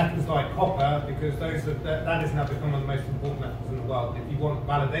metals like copper because that has now become one of the most important metals in the world. If you want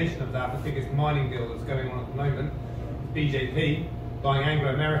validation of that, the biggest mining deal that's going on at the moment is BJP buying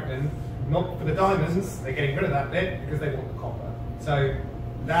Anglo-American, not for the diamonds, they're getting rid of that bit because they want the copper. So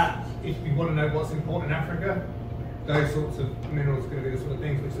that, if you want to know what's important in Africa, those sorts of minerals are going to be the sort of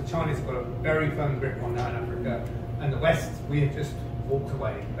things which the Chinese have got a very firm grip on now in Africa. And the West, we have just walked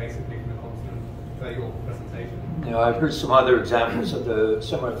away, basically, from the continent for your presentation. You know, I've heard some other examples of the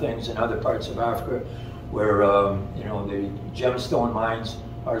similar things in other parts of Africa where, you know, the gemstone mines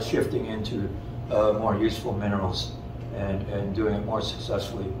are shifting into more useful minerals and doing it more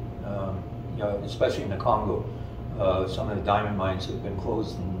successfully. You know, especially in the Congo, some of the diamond mines have been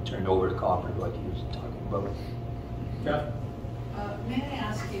closed and turned over to copper, like you were talking about. Yeah. May I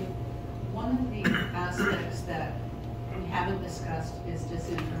ask you, one of the aspects that we haven't discussed is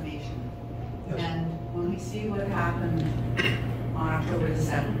disinformation. Yes. And when we see what happened on October the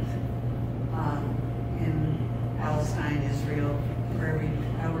 7th in Palestine, Israel,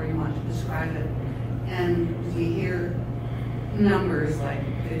 however you want to describe it, and we hear numbers like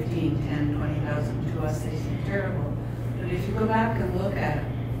 15, 10, 20,000, to us they seem terrible. But if you go back and look at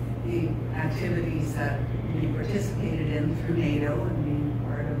the activities that we participated in through NATO and being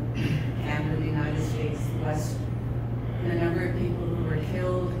part of Canada, the United States, the West, the number of people who were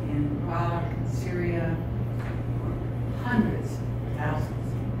killed in Iraq and Syria, hundreds of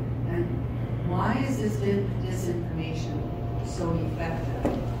thousands. And why is this disinformation so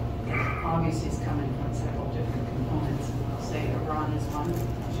effective? Obviously it's coming from several different components. I'll say Iran is one,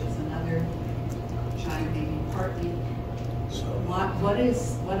 which is another. China maybe partly. What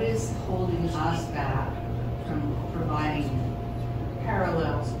is holding us back from providing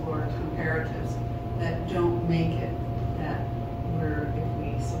parallels or comparatives that don't make it that if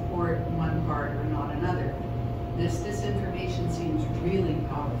we support one part or not another? This disinformation seems really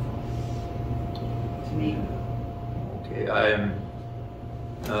powerful to me. Okay, I'm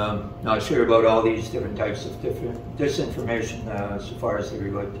not sure about all these different types of disinformation so far as they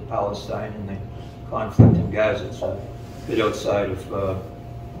relate to Palestine and the conflict in Gaza. It's a bit outside of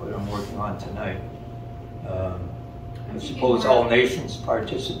what I'm working on tonight. I suppose all nations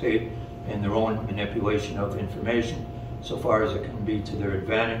participate in their own manipulation of information so far as it can be to their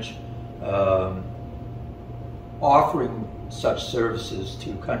advantage. Offering such services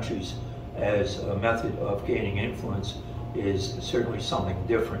to countries as a method of gaining influence is certainly something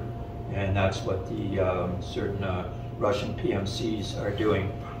different, and that's what the certain Russian PMCs are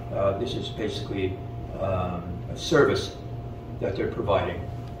doing. This is basically a service that they're providing,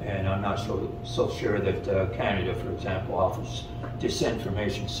 and I'm not so sure that Canada, for example, offers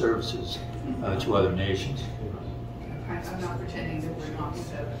disinformation services to other nations. I'm not pretending that we're not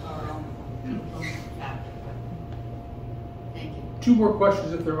our own factor, but thank you. Two more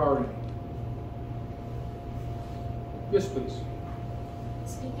questions if there are any. Yes, please.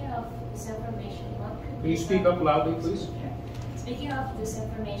 Speaking of disinformation, what could Can you speak up loudly, please? Speaking of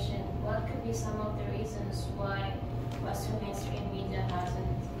disinformation, what could be some of the reasons why Western mainstream media hasn't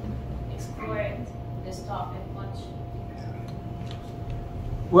explored this topic much?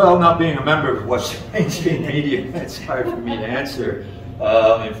 Well, not being a member of Western mainstream media, it's hard for me to answer.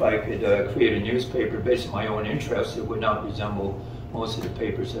 If I could create a newspaper based on my own interests, it would not resemble most of the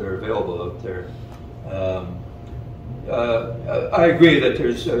papers that are available out there. I agree that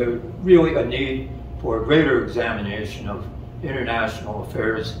there's really a need for a greater examination of international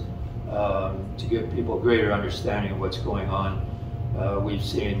affairs to give people a greater understanding of what's going on. We've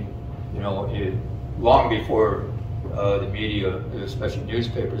seen, long before the media, especially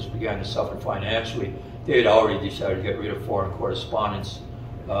newspapers, began to suffer financially, they had already decided to get rid of foreign correspondence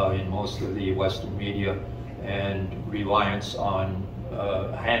in most of the Western media and reliance on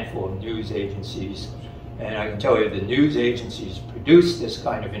a handful of news agencies. And I can tell you the news agencies produce this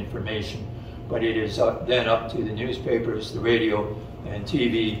kind of information, but it is then up to the newspapers, the radio and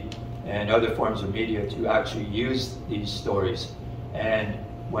TV and other forms of media to actually use these stories. And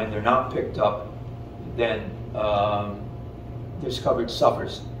when they're not picked up, then this coverage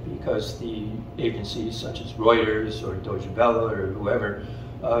suffers because the agencies such as Reuters or Deutsche Welle or whoever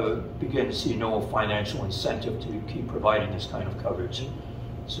begin to see no financial incentive to keep providing this kind of coverage.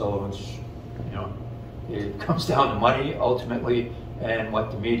 So it's, it comes down to money ultimately and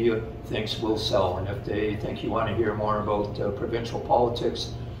what the media thinks will sell. And if they think you want to hear more about provincial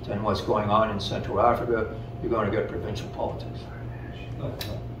politics than what's going on in Central Africa, you're going to get provincial politics.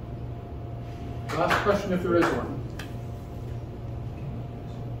 Last question if there is one.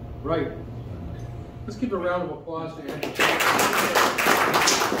 Right. Let's give a round of applause to Andrew.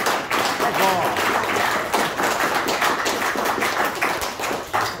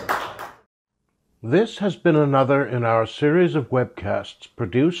 This has been another in our series of webcasts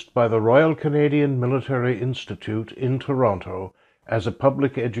produced by the Royal Canadian Military Institute in Toronto as a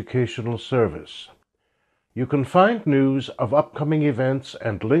public educational service. You can find news of upcoming events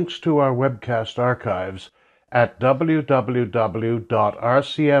and links to our webcast archives at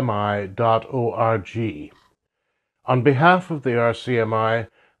www.rcmi.org. On behalf of the RCMI,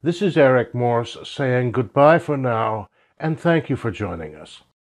 this is Eric Morse saying goodbye for now and thank you for joining us.